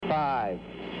5,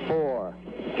 4,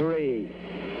 3,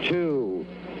 2,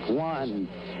 1,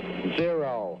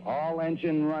 0. All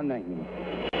engine running.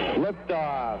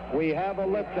 Liftoff. We have a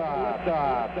liftoff.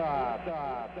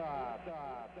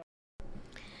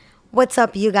 What's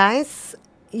up, you guys?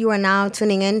 You are now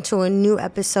tuning in to a new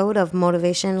episode of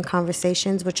Motivation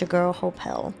Conversations with your girl, Hope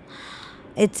Hill.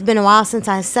 It's been a while since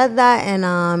I said that, and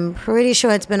I'm pretty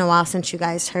sure it's been a while since you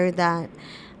guys heard that.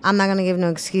 I'm not going to give no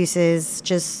excuses,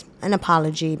 just an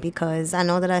apology, because I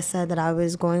know that I said that I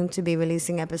was going to be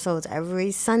releasing episodes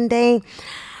every Sunday,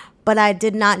 but I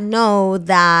did not know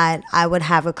that I would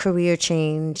have a career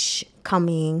change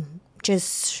coming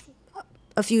just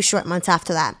a few short months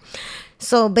after that.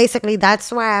 So basically,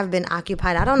 that's why I've been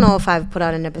occupied. I don't know if I've put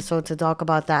out an episode to talk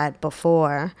about that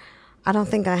before. I don't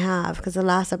think I have, because the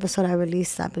last episode I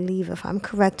released, I believe, if I'm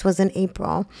correct, was in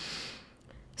April.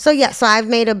 So I've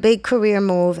made a big career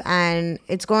move, and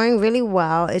it's going really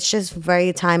well. It's just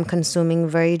very time consuming,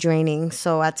 very draining.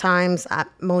 So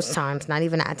most times,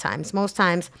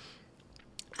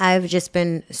 I've just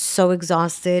been so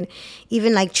exhausted.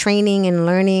 Even like training and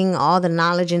learning all the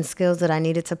knowledge and skills that I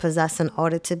needed to possess in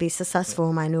order to be successful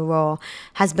in my new role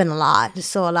has been a lot.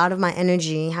 So a lot of my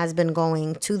energy has been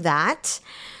going to that.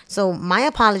 So my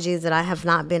apologies that I have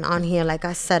not been on here like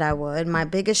I said I would. My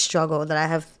biggest struggle that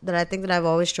I think that I've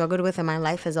always struggled with in my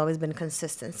life has always been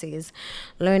consistency, is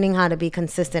learning how to be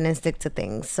consistent and stick to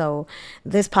things. So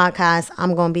this podcast,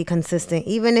 I'm going to be consistent,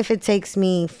 even if it takes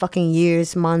me fucking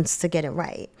years, months to get it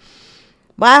right.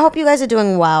 But I hope you guys are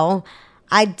doing well.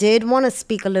 I did want to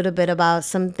speak a little bit about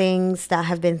some things that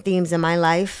have been themes in my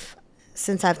life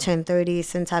since I've turned 30,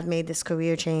 since I've made this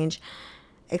career change,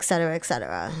 etc.,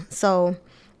 etc. So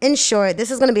in short,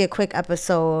 this is going to be a quick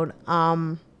episode.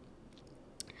 I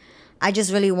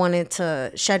just really wanted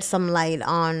to shed some light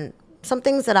on some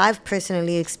things that I've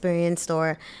personally experienced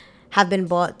or have been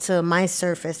brought to my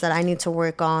surface that I need to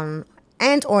work on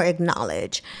and or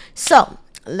acknowledge. So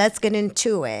let's get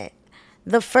into it.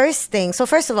 First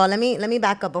of all, let me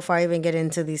back up before I even get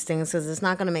into these things, because it's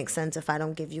not going to make sense if I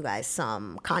don't give you guys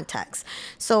some context.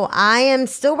 So I am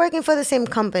still working for the same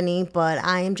company, but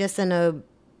I am just in a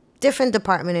different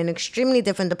department, an extremely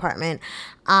different department.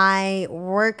 I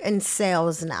work in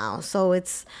sales now, so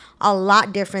it's a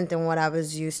lot different than what I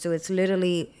was used to. It's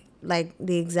literally like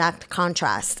the exact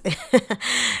contrast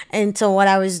into what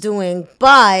I was doing.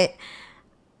 But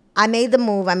I made the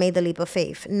move. I made the leap of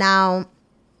faith. Now,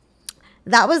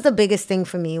 that was the biggest thing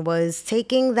for me, was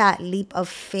taking that leap of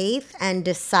faith and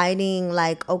deciding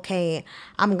like, okay,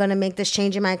 I'm going to make this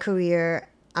change in my career.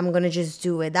 I'm going to just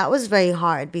do it. That was very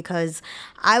hard because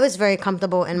I was very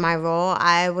comfortable in my role.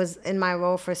 I was in my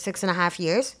role for 6.5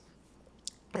 years.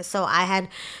 So I had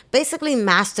basically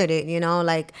mastered it,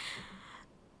 like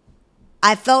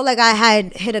I felt like I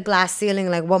had hit a glass ceiling.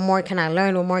 Like, what more can I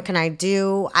learn? What more can I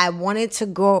do? I wanted to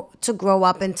grow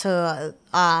up into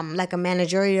like a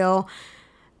managerial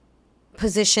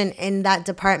position in that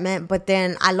department, but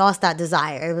then I lost that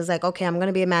desire. It was like, okay, I'm going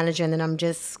to be a manager, and then I'm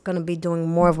just going to be doing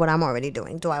more of what I'm already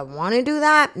doing. Do I want to do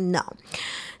that? No.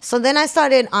 So then I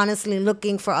started honestly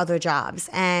looking for other jobs.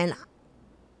 And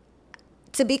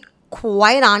to be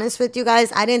quite honest with you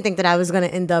guys, I didn't think that I was going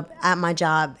to end up at my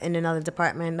job in another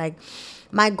department. Like,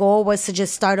 my goal was to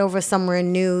just start over somewhere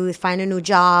new, find a new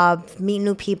job, meet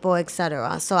new people,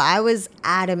 etc. So I was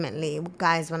adamantly,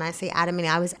 guys, when I say adamantly,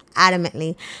 I was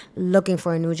adamantly looking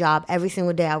for a new job. Every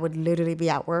single day I would literally be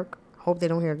at work. Hope they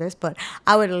don't hear this, but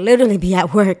I would literally be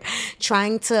at work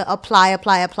trying to apply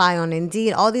on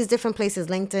Indeed, all these different places,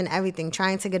 LinkedIn, everything,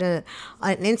 trying to get an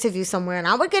interview somewhere. And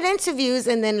I would get interviews,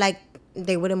 and then like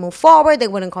they wouldn't move forward. They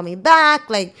wouldn't call me back.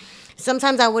 Like,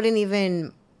 sometimes I wouldn't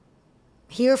even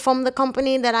hear from the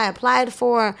company that I applied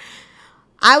for.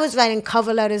 I was writing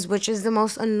cover letters, which is the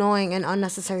most annoying and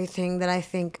unnecessary thing that I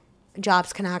think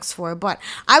jobs can ask for. But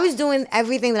I was doing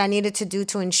everything that I needed to do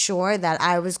to ensure that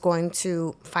I was going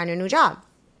to find a new job.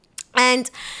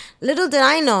 And little did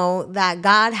I know that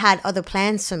God had other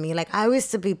plans for me. Like, I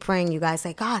used to be praying, you guys,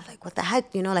 like, God, like, what the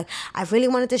heck? Like, I really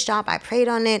wanted this job. I prayed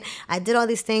on it. I did all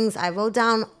these things. I wrote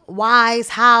down whys,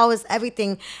 hows,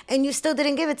 everything. And you still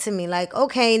didn't give it to me. Like,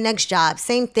 okay, next job,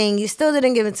 same thing. You still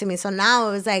didn't give it to me. So now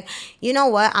it was like, you know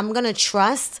what? I'm going to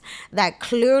trust that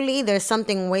clearly there's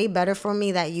something way better for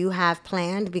me that you have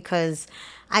planned, because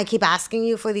I keep asking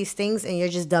you for these things and you're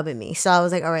just dubbing me. So I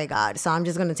was like, all right, God. So I'm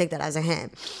just going to take that as a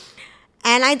hint.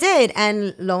 And I did.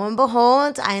 And lo and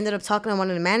behold, I ended up talking to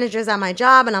one of the managers at my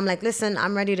job. And I'm like, listen,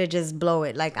 I'm ready to just blow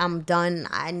it. Like, I'm done.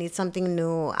 I need something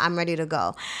new. I'm ready to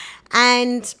go.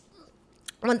 And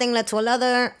one thing led to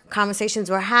another.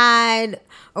 Conversations were had.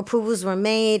 Approvals were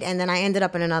made. And then I ended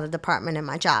up in another department in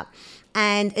my job.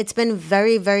 And it's been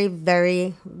very, very,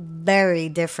 very, very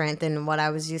different than what I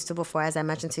was used to before. As I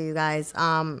mentioned to you guys,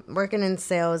 working in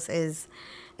sales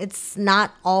it's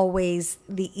not always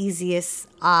the easiest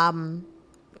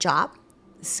job.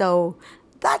 So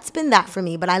that's been that for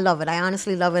me, but I love it. I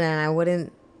honestly love it, and I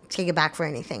wouldn't take it back for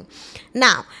anything.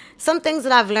 Now, some things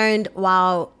that I've learned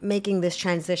while making this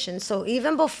transition. So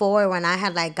even before, when I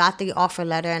had like got the offer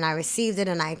letter and I received it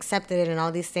and I accepted it and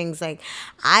all these things, like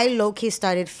I low key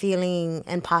started feeling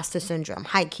imposter syndrome.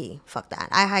 High key, fuck that.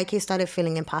 I high key started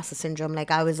feeling imposter syndrome. Like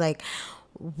I was like,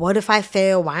 what if I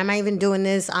fail? Why am I even doing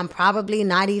this? I'm probably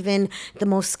not even the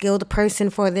most skilled person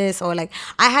for this. Or like,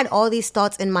 I had all these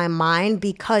thoughts in my mind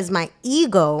because my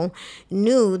ego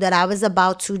knew that I was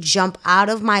about to jump out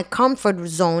of my comfort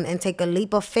zone and take a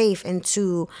leap of faith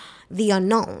into the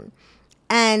unknown.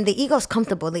 And the ego's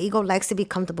comfortable. The ego likes to be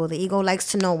comfortable. The ego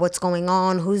likes to know what's going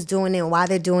on, who's doing it, why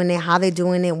they're doing it, how they're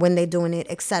doing it, when they're doing it,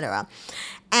 etc.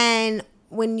 And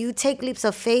when you take leaps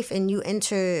of faith and you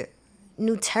enter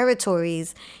new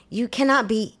territories, you cannot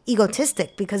be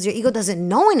egotistic because your ego doesn't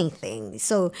know anything.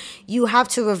 So you have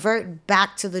to revert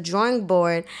back to the drawing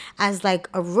board as like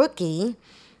a rookie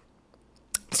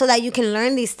so that you can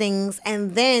learn these things.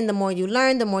 And then the more you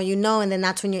learn, the more you know, and then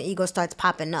that's when your ego starts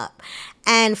popping up.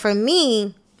 And for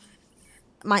me,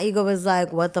 my ego was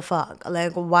like, what the fuck?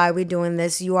 Like, why are we doing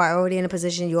this? You are already in a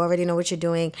position. You already know what you're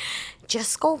doing.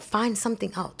 Just go find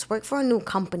something else. Work for a new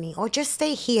company or just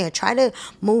stay here. Try to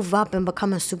move up and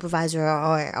become a supervisor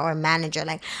or a manager.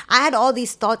 Like, I had all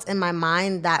these thoughts in my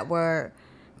mind that were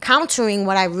countering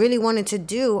what I really wanted to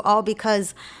do, all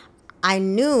because I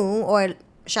knew, or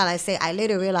shall I say, I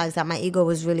later realized that my ego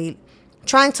was really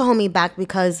trying to hold me back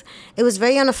because it was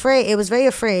very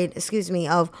afraid,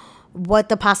 of what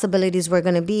the possibilities were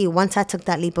going to be once I took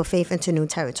that leap of faith into new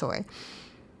territory.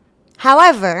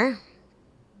 However,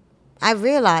 I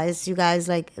realized, you guys,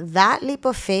 like that leap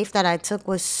of faith that I took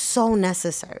was so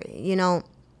necessary. You know,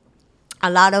 a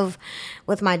lot of,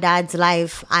 with my dad's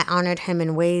life, I honored him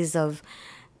in ways of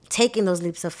taking those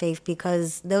leaps of faith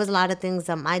because there was a lot of things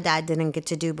that my dad didn't get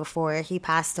to do before he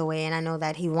passed away, and I know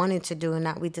that he wanted to do and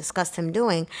that we discussed him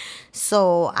doing.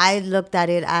 So I looked at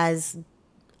it as,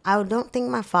 I don't think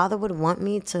my father would want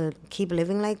me to keep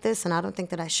living like this, and I don't think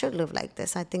that I should live like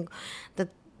this. I think the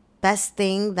best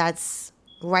thing that's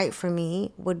right for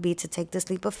me would be to take this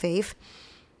leap of faith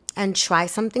and try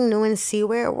something new and see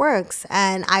where it works.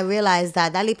 And I realized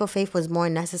that that leap of faith was more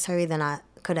necessary than I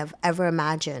could have ever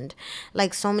imagined.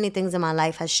 Like, so many things in my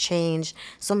life has changed.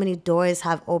 So many doors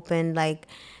have opened. Like,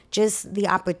 just the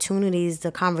opportunities,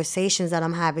 the conversations that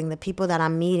I'm having, the people that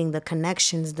I'm meeting, the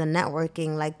connections, the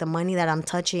networking, like the money that I'm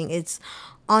touching, it's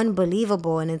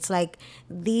unbelievable. And it's like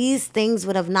these things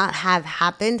would have not have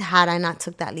happened had I not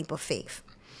took that leap of faith.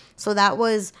 So that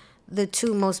was the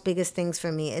two most biggest things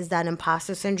for me, is that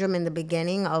imposter syndrome in the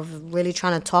beginning of really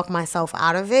trying to talk myself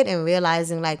out of it and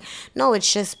realizing like, no,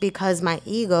 it's just because my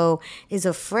ego is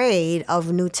afraid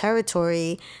of new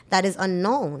territory that is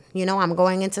unknown. You know, I'm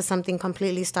going into something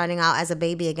completely starting out as a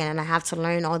baby again, and I have to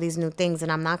learn all these new things, and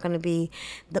I'm not going to be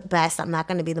the best. I'm not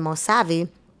going to be the most savvy.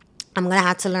 I'm going to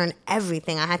have to learn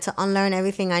everything. I had to unlearn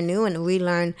everything I knew and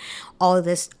relearn all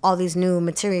these new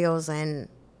materials and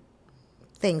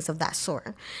things of that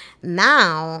sort.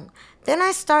 Now, then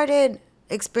I started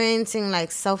experiencing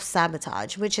like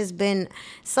self-sabotage, which has been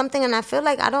something, and I feel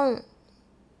like I don't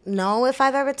know if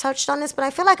I've ever touched on this, but I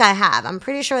feel like I have. I'm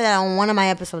pretty sure that on one of my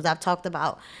episodes I've talked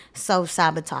about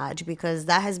self-sabotage, because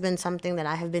that has been something that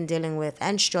I have been dealing with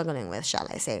and struggling with, shall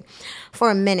I say,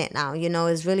 for a minute now. You know,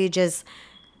 is really just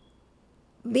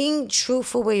being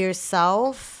truthful with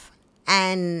yourself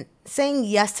and saying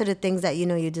yes to the things that you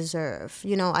know you deserve.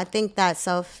 You know, I think that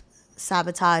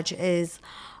self-sabotage is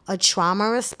a trauma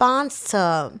response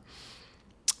to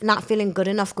not feeling good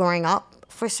enough growing up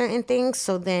for certain things.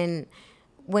 So then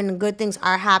when good things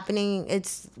are happening,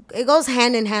 it goes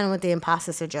hand in hand with the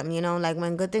imposter syndrome. You know, like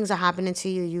when good things are happening to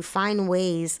you, you find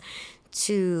ways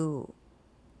to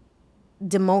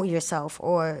demote yourself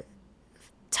or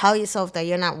tell yourself that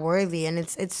you're not worthy. And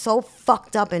it's so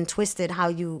fucked up and twisted how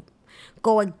you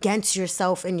go against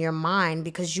yourself in your mind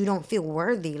because you don't feel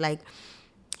worthy. Like,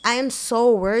 I am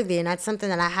so worthy, and that's something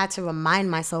that I had to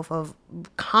remind myself of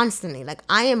constantly. Like,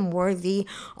 I am worthy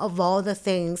of all the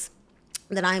things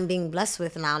that I'm being blessed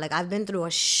with now. Like, I've been through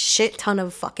a shit ton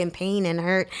of fucking pain and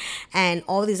hurt and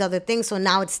all these other things. So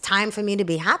now it's time for me to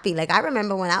be happy. Like, I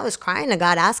remember when I was crying to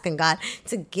God, asking God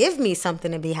to give me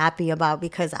something to be happy about,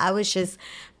 because I was just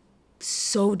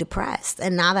so depressed.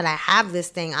 And now that I have this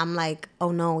thing, I'm like,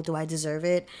 oh no, do I deserve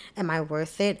it? Am I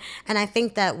worth it? And I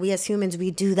think that we as humans,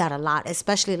 we do that a lot,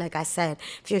 especially like I said,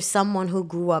 if you're someone who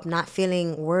grew up not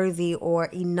feeling worthy or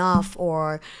enough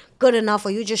or good enough, or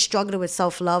you just struggle with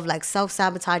self-love, like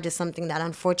self-sabotage is something that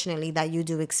unfortunately that you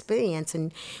do experience.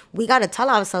 And we got to tell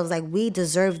ourselves like we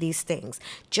deserve these things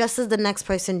just as the next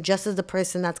person, just as the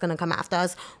person that's going to come after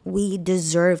us. We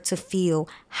deserve to feel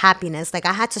happiness. Like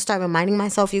I had to start reminding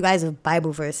myself, you guys, of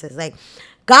Bible verses. Like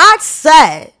God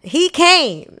said he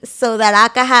came so that I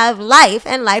could have life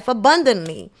and life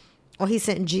abundantly. Or he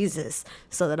sent Jesus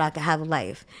so that I could have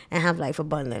life and have life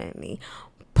abundantly.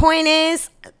 Point is,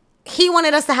 he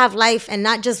wanted us to have life and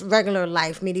not just regular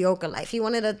life, mediocre life. He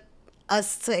wanted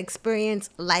us to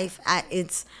experience life at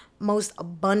its most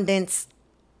abundance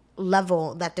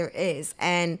level that there is.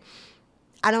 And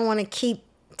I don't want to keep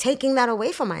taking that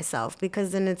away from myself,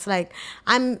 because then it's like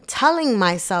I'm telling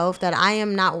myself that I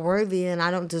am not worthy and I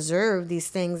don't deserve these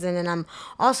things. And then I'm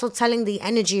also telling the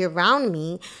energy around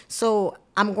me. So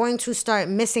I'm going to start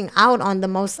missing out on the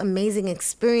most amazing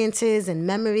experiences and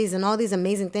memories and all these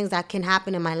amazing things that can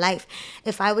happen in my life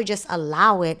if I would just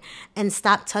allow it and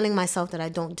stop telling myself that I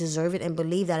don't deserve it, and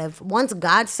believe that if once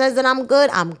God says that I'm good,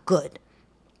 I'm good.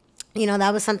 You know,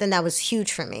 that was something that was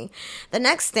huge for me. The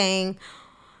next thing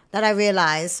that I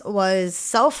realized was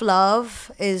self-love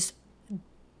is,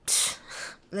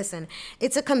 listen,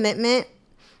 it's a commitment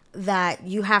that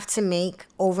you have to make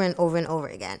over and over and over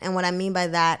again. And what I mean by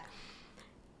that,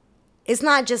 it's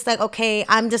not just like, okay,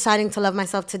 I'm deciding to love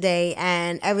myself today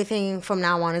and everything from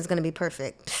now on is going to be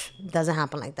perfect. Doesn't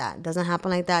happen like that. Doesn't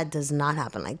happen like that. Does not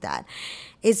happen like that.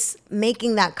 It's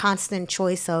making that constant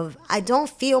choice of, I don't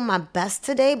feel my best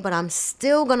today, but I'm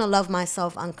still going to love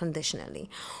myself unconditionally.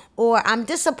 Or I'm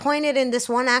disappointed in this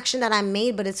one action that I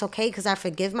made, but it's okay because I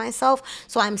forgive myself.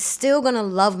 So I'm still going to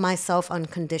love myself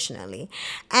unconditionally.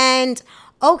 And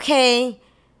okay,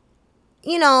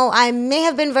 you know, I may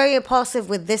have been very impulsive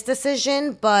with this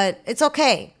decision, but it's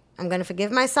okay. I'm going to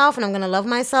forgive myself and I'm going to love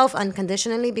myself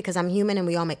unconditionally because I'm human and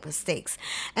we all make mistakes.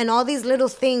 And all these little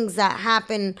things that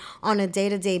happen on a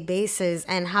day-to-day basis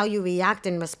and how you react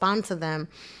and respond to them,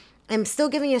 and still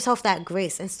giving yourself that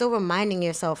grace and still reminding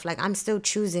yourself, like, I'm still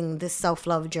choosing this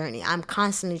self-love journey. I'm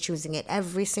constantly choosing it.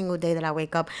 Every single day that I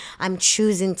wake up, I'm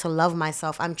choosing to love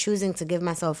myself. I'm choosing to give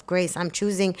myself grace. I'm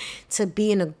choosing to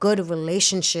be in a good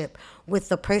relationship with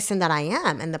the person that I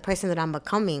am and the person that I'm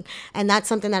becoming. And that's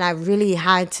something that I really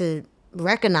had to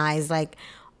recognize, like,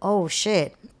 oh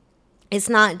shit, it's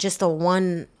not just a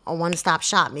one-stop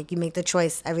shop. You make the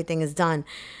choice, everything is done.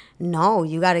 No,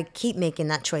 you got to keep making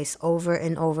that choice over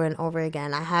and over and over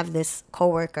again. I have this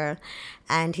coworker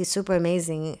and he's super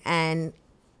amazing. And,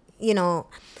 you know,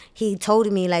 he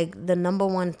told me like the number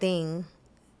one thing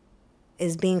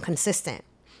is being consistent.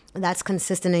 That's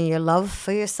consistent in your love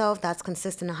for yourself. That's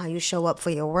consistent in how you show up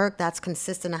for your work. That's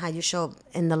consistent in how you show up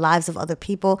in the lives of other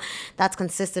people. That's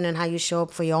consistent in how you show up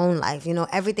for your own life. You know,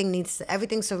 everything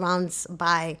surrounded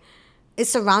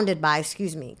by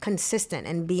consistent,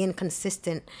 and being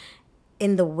consistent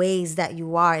in the ways that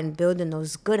you are and building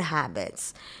those good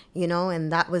habits, you know.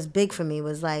 And that was big for me,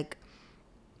 was like,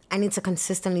 I need to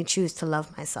consistently choose to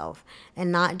love myself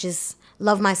and not just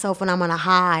love myself when I'm on a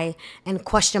high and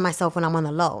question myself when I'm on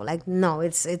a low. Like, no,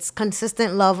 it's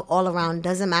consistent love all around.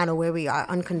 Doesn't matter where we are,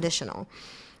 unconditional.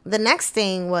 The next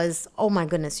thing was, oh my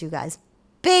goodness, you guys,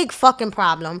 big fucking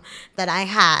problem that I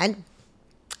had.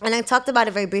 And I talked about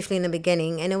it very briefly in the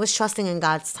beginning, and it was trusting in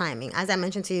God's timing. As I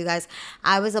mentioned to you guys,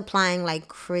 I was applying like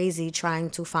crazy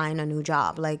trying to find a new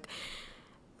job. Like,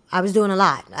 I was doing a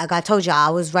lot. Like I told you,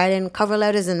 I was writing cover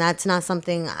letters, and that's not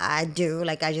something I do.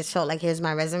 Like, I just felt like, here's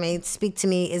my resume. Speak to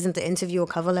me. Isn't the interview a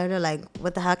cover letter? Like,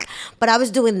 what the heck? But I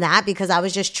was doing that because I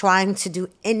was just trying to do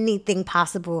anything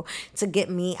possible to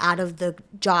get me out of the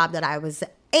job that I was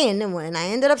in, and when I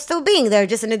ended up still being there,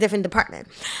 just in a different department.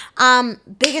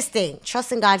 Biggest thing,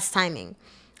 trusting God's timing.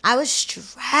 I was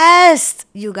stressed,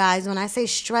 you guys. When I say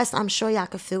stressed, I'm sure y'all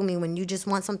could feel me when you just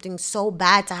want something so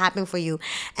bad to happen for you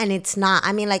and it's not.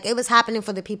 I mean, like, it was happening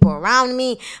for the people around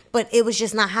me, but it was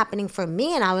just not happening for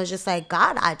me. And I was just like,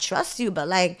 God, I trust you, but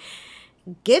like,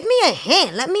 give me a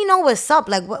hint. Let me know what's up.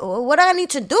 Like, what do I need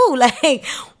to do? Like,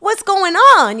 what's going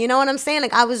on? You know what I'm saying?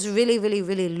 Like, I was really, really,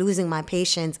 really losing my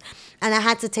patience. And I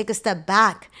had to take a step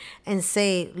back and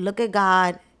say, look at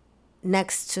God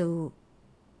next to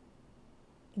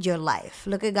your life.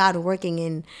 Look at God working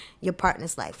in your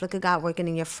partner's life. Look at God working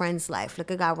in your friend's life. Look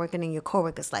at God working in your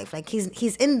coworker's life. Like,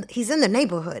 he's in the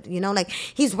neighborhood, you know, like,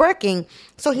 he's working.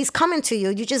 So he's coming to you.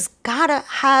 You just gotta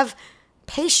have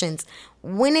patience.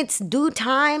 When it's due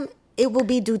time, it will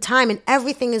be due time, and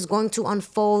everything is going to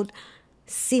unfold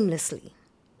seamlessly.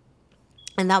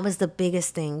 And that was the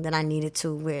biggest thing that I needed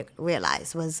to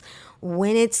realize was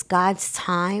when it's God's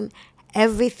time,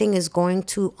 everything is going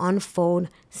to unfold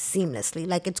seamlessly.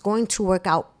 Like it's going to work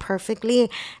out perfectly.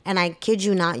 And I kid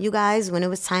you not, you guys, when it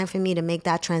was time for me to make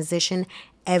that transition,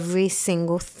 every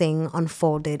single thing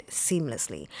unfolded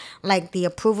seamlessly. Like the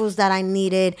approvals that I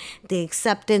needed, the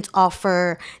acceptance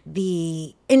offer,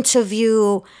 the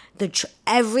interview,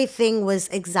 everything was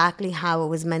exactly how it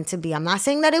was meant to be. I'm not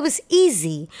saying that it was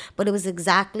easy, but it was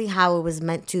exactly how it was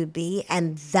meant to be.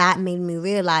 And that made me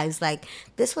realize like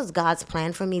this was God's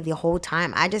plan for me the whole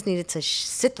time. I just needed to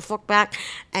sit the fuck back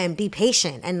and be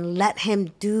patient and let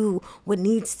him do what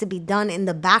needs to be done in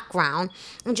the background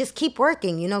and just keep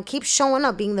working, keep showing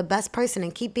up, being the best person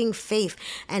and keep being faith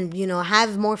and,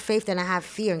 have more faith than I have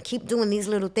fear and keep doing these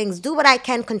little things. Do what I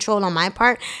can control on my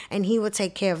part and he will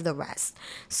take care of the rest.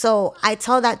 So I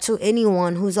tell that to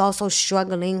anyone who's also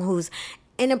struggling, who's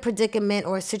in a predicament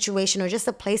or a situation or just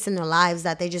a place in their lives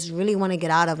that they just really want to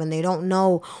get out of and they don't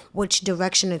know which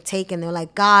direction to take. And they're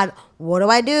like, God, what do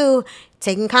I do?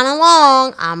 Taking kind of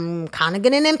long. I'm kind of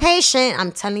getting impatient.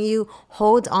 I'm telling you,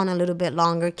 hold on a little bit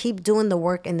longer. Keep doing the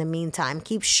work in the meantime.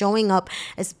 Keep showing up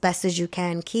as best as you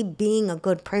can. Keep being a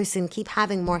good person. Keep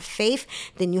having more faith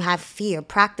than you have fear.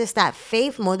 Practice that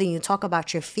faith more than you talk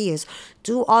about your fears.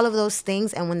 Do all of those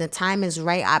things. And when the time is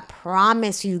right, I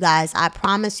promise you guys, I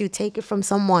promise you, take it from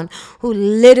someone who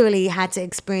literally had to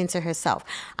experience it herself.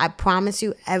 I promise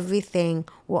you everything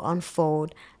will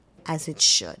unfold as it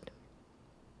should.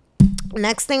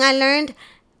 Next thing I learned,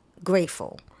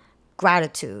 grateful,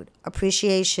 gratitude,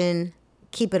 appreciation,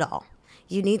 keep it all.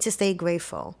 You need to stay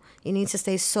grateful. You need to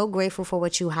stay so grateful for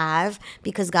what you have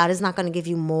because God is not going to give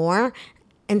you more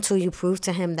until you prove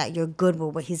to him that you're good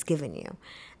with what he's given you.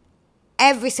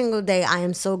 Every single day, I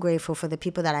am so grateful for the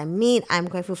people that I meet. I'm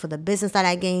grateful for the business that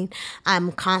I gain.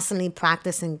 I'm constantly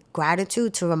practicing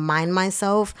gratitude to remind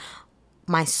myself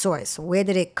my source. Where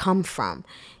did it come from?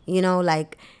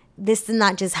 Like this did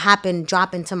not just happen,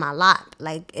 drop into my lap.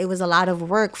 Like it was a lot of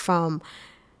work from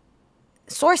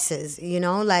sources,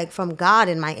 like from God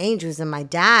and my angels and my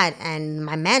dad and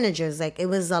my managers. Like it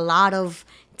was a lot of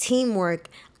teamwork.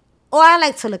 Or I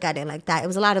like to look at it like that. It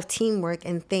was a lot of teamwork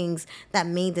and things that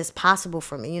made this possible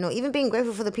for me. Even being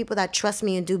grateful for the people that trust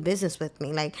me and do business with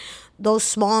me. Like those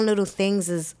small little things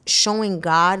is showing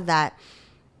God that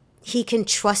he can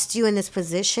trust you in this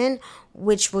position,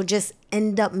 which will just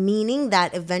end up meaning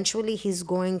that eventually he's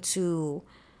going to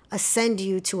ascend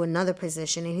you to another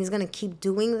position. And he's going to keep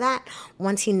doing that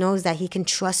once he knows that he can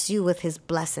trust you with his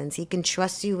blessings. He can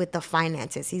trust you with the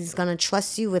finances. He's going to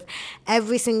trust you with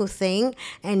every single thing.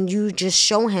 And you just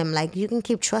show him, like, you can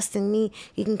keep trusting me.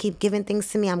 You can keep giving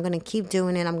things to me. I'm going to keep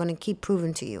doing it. I'm going to keep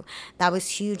proving to you. That was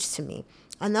huge to me.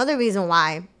 Another reason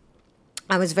why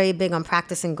I was very big on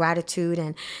practicing gratitude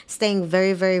and staying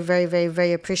very, very, very, very,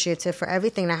 very appreciative for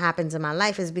everything that happens in my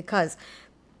life is because,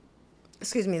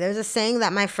 there's a saying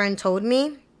that my friend told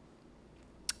me,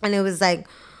 and it was like,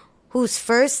 who's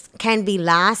first can be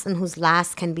last and who's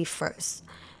last can be first.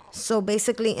 So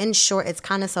basically, in short, it's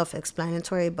kind of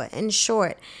self-explanatory, but in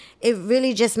short, it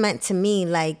really just meant to me,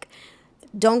 like,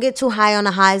 don't get too high on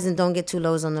the highs and don't get too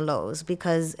lows on the lows.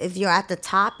 Because if you're at the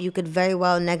top, you could very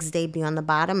well next day be on the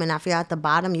bottom. And if you're at the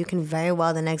bottom, you can very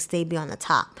well the next day be on the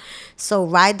top. So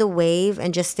ride the wave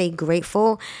and just stay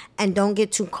grateful and don't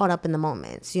get too caught up in the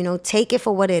moments. Take it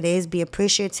for what it is. Be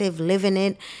appreciative, live in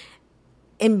it,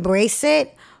 embrace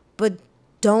it, but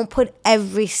don't put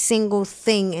every single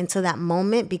thing into that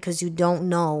moment because you don't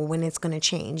know when it's going to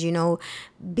change.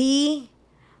 Be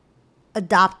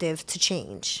adaptive to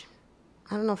change.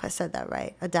 I don't know if I said that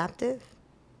right. Adaptive?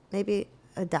 Maybe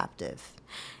adaptive.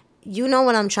 You know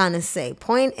what I'm trying to say.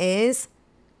 Point is,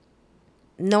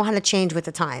 know how to change with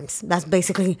the times. That's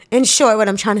basically, in short, what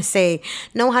I'm trying to say.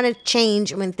 Know how to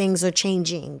change when things are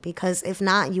changing. Because if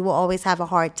not, you will always have a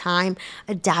hard time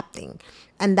adapting.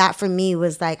 And that for me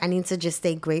was like, I need to just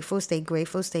stay grateful, stay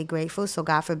grateful, stay grateful. So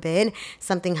God forbid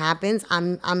something happens,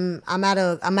 I'm at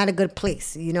a good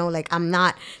place. Like I'm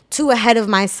not too ahead of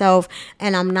myself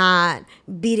and I'm not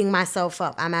beating myself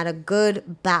up. I'm at a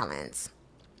good balance.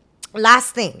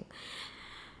 Last thing.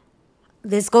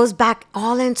 This goes back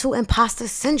all into imposter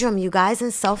syndrome, you guys,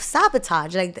 and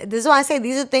self-sabotage. Like, this is why I say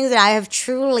these are things that I have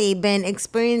truly been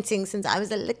experiencing since I was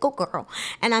a little girl.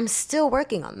 And I'm still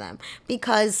working on them.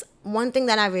 Because one thing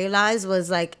that I realized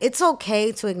was, like, it's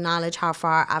okay to acknowledge how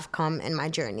far I've come in my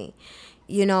journey.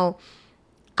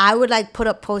 I would like put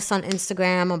up posts on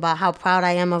Instagram about how proud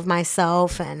I am of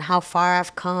myself and how far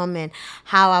I've come and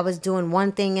how I was doing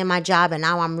one thing in my job and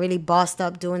now I'm really bossed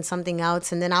up doing something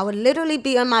else. And then I would literally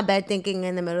be on my bed thinking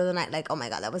in the middle of the night, like, oh my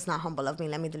God, that was not humble of me.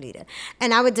 Let me delete it.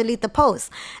 And I would delete the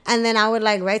post. And then I would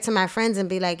like write to my friends and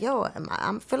be like, yo,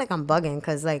 I feel like I'm bugging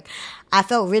because like I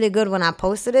felt really good when I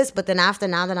posted this. But then after,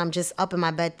 now that I'm just up in my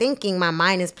bed thinking, my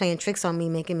mind is playing tricks on me,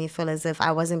 making me feel as if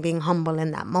I wasn't being humble in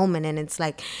that moment. And it's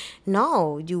like,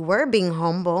 no, you were being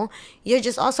humble. You're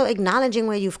just also acknowledging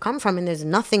where you've come from, and there's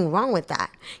nothing wrong with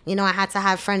that. You know, I had to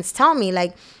have friends tell me,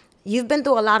 like, you've been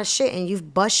through a lot of shit and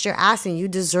you've bust your ass and you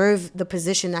deserve the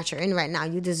position that you're in right now.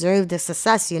 You deserve the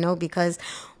success, you know, because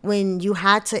when you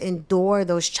had to endure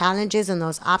those challenges and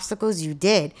those obstacles, you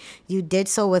did. You did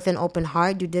so with an open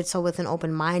heart. You did so with an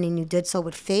open mind, and you did so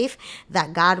with faith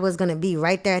that God was going to be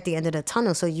right there at the end of the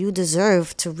tunnel. So you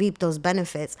deserve to reap those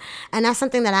benefits. And that's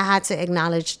something that I had to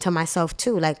acknowledge to myself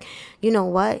too. Like, you know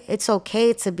what? It's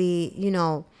okay to be, you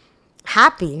know,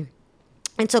 happy.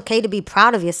 It's okay to be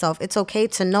proud of yourself. It's okay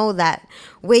to know that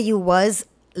where you was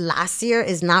last year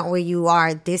is not where you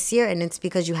are this year, and it's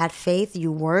because you had faith,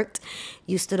 you worked,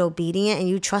 you stood obedient, and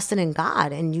you trusted in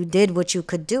God, and you did what you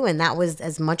could do, and that was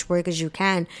as much work as you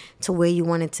can to where you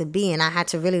wanted to be. And I had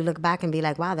to really look back and be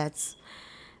like, wow,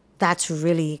 that's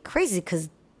really crazy, because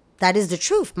that is the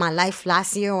truth. My life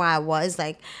last year, where I was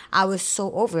like, I was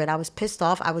so over it. I was pissed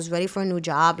off. I was ready for a new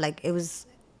job. Like,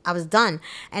 I was done.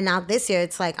 And now this year,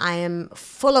 it's like I am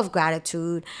full of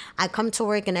gratitude. I come to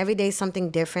work and every day is something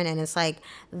different. And it's like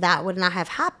that would not have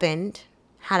happened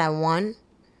had I, one,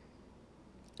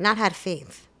 not had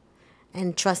faith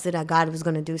and trusted that God was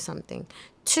going to do something.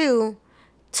 Two,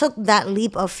 took that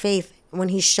leap of faith when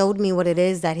he showed me what it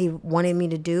is that he wanted me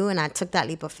to do. And I took that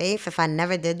leap of faith. If I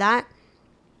never did that,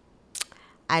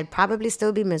 I'd probably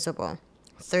still be miserable.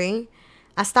 Three,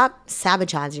 I stopped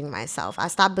sabotaging myself. I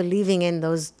stopped believing in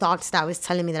those thoughts that was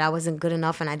telling me that I wasn't good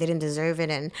enough and I didn't deserve it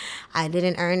and I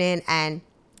didn't earn it and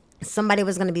somebody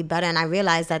was going to be better. And I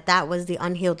realized that that was the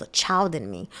unhealed child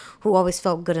in me who always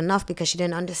felt good enough because she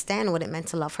didn't understand what it meant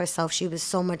to love herself. She was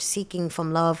so much seeking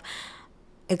from love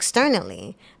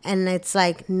externally. And it's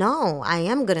like, no, I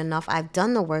am good enough. I've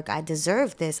done the work. I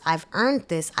deserve this. I've earned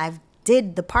this. I've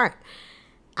did the part.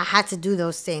 I had to do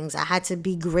those things. I had to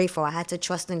be grateful. I had to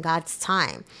trust in God's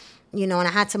time, you know, and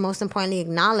I had to most importantly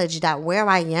acknowledge that where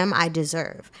I am, I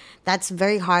deserve. That's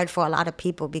very hard for a lot of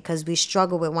people because we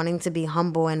struggle with wanting to be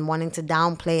humble and wanting to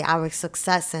downplay our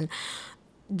success and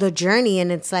the journey.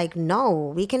 And it's like,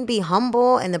 no, we can be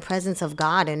humble in the presence of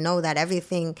God and know that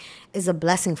everything is a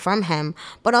blessing from him,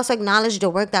 but also acknowledge the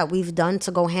work that we've done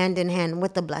to go hand in hand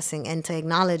with the blessing and to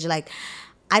acknowledge like,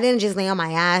 I didn't just lay on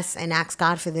my ass and ask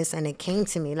God for this and it came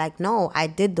to me. Like, no, I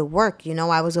did the work. You know,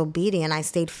 I was obedient. I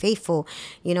stayed faithful.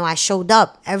 You know, I showed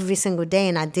up every single day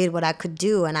and I did what I could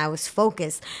do and I was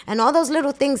focused. And all those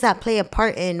little things that play a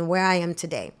part in where I am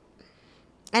today.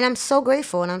 And I'm so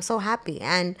grateful and I'm so happy.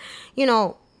 And, you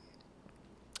know,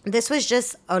 this was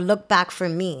just a look back for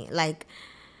me. Like,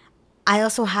 I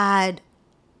also had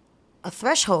a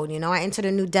threshold, you know. I entered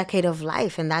a new decade of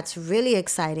life and that's really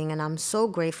exciting and I'm so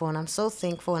grateful and I'm so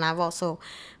thankful. And I've also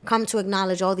come to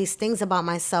acknowledge all these things about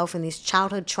myself and these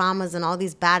childhood traumas and all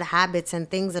these bad habits and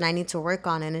things that I need to work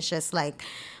on. And it's just like,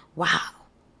 wow,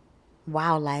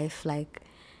 life. Like,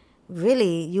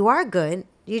 really, you are good.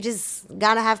 You just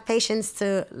gotta have patience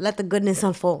to let the goodness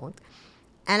unfold.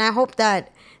 And I hope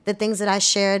that the things that I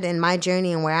shared in my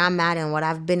journey and where I'm at and what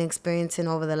I've been experiencing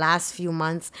over the last few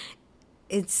months,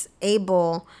 it's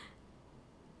able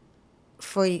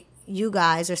for you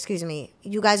guys, or excuse me,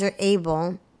 you guys are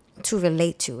able to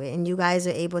relate to it and you guys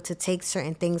are able to take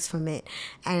certain things from it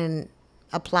and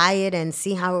apply it and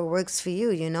see how it works for you,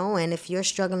 you know. And if you're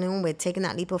struggling with taking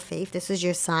that leap of faith, this is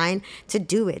your sign to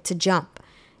do it, to jump.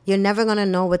 You're never going to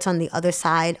know what's on the other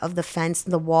side of the fence,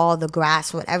 the wall, the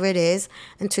grass, whatever it is,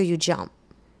 until you jump.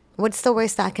 What's the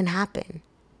worst that can happen?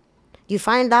 You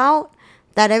find out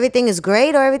that everything is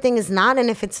great or everything is not. And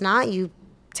if it's not, you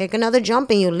take another jump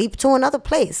and you leap to another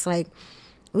place. Like,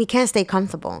 we can't stay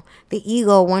comfortable. The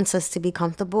ego wants us to be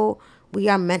comfortable. We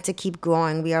are meant to keep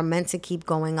growing. We are meant to keep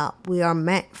going up. We are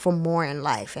meant for more in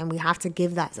life. And we have to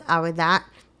give we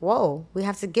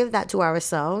have to give that to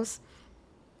ourselves.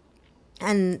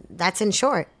 And that's in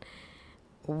short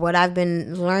what I've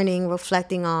been learning,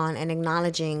 reflecting on, and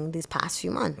acknowledging these past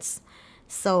few months.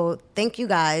 So thank you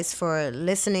guys for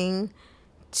listening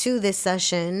to this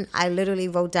session. I literally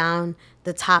wrote down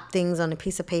the top things on a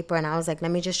piece of paper and I was like,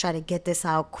 let me just try to get this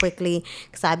out quickly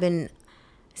because I've been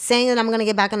saying that I'm going to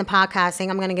get back on the podcast, saying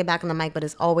I'm going to get back on the mic, but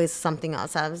it's always something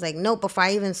else. I was like, nope, before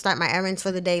I even start my errands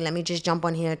for the day, let me just jump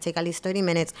on here, take at least 30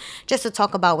 minutes just to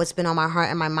talk about what's been on my heart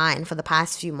and my mind for the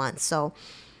past few months. So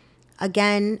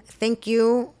again, thank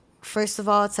you, first of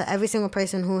all, to every single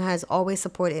person who has always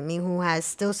supported me, who has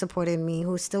still supported me,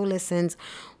 who still listens,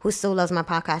 who still loves my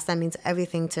podcast. That means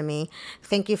everything to me.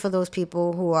 Thank you for those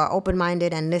people who are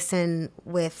open-minded and listen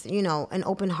with, an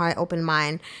open heart, open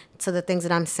mind to the things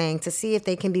that I'm saying, to see if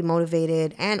they can be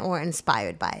motivated and or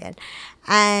inspired by it.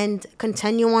 And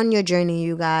continue on your journey,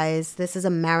 you guys. This is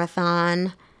a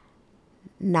marathon,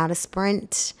 not a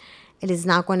sprint. It is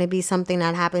not going to be something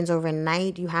that happens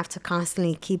overnight. You have to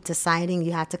constantly keep deciding.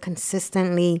 You have to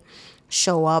consistently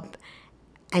show up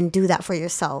and do that for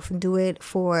yourself. Do it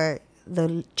for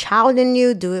the child in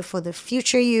you. Do it for the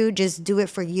future you. Just do it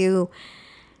for you.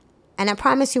 And I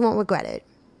promise you won't regret it.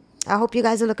 I hope you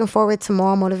guys are looking forward to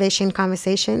more motivation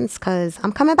conversations because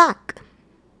I'm coming back.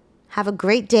 Have a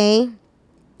great day.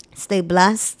 Stay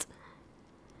blessed.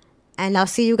 And I'll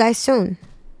see you guys soon.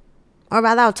 Or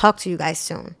rather, I'll talk to you guys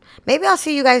soon. Maybe I'll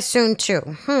see you guys soon too.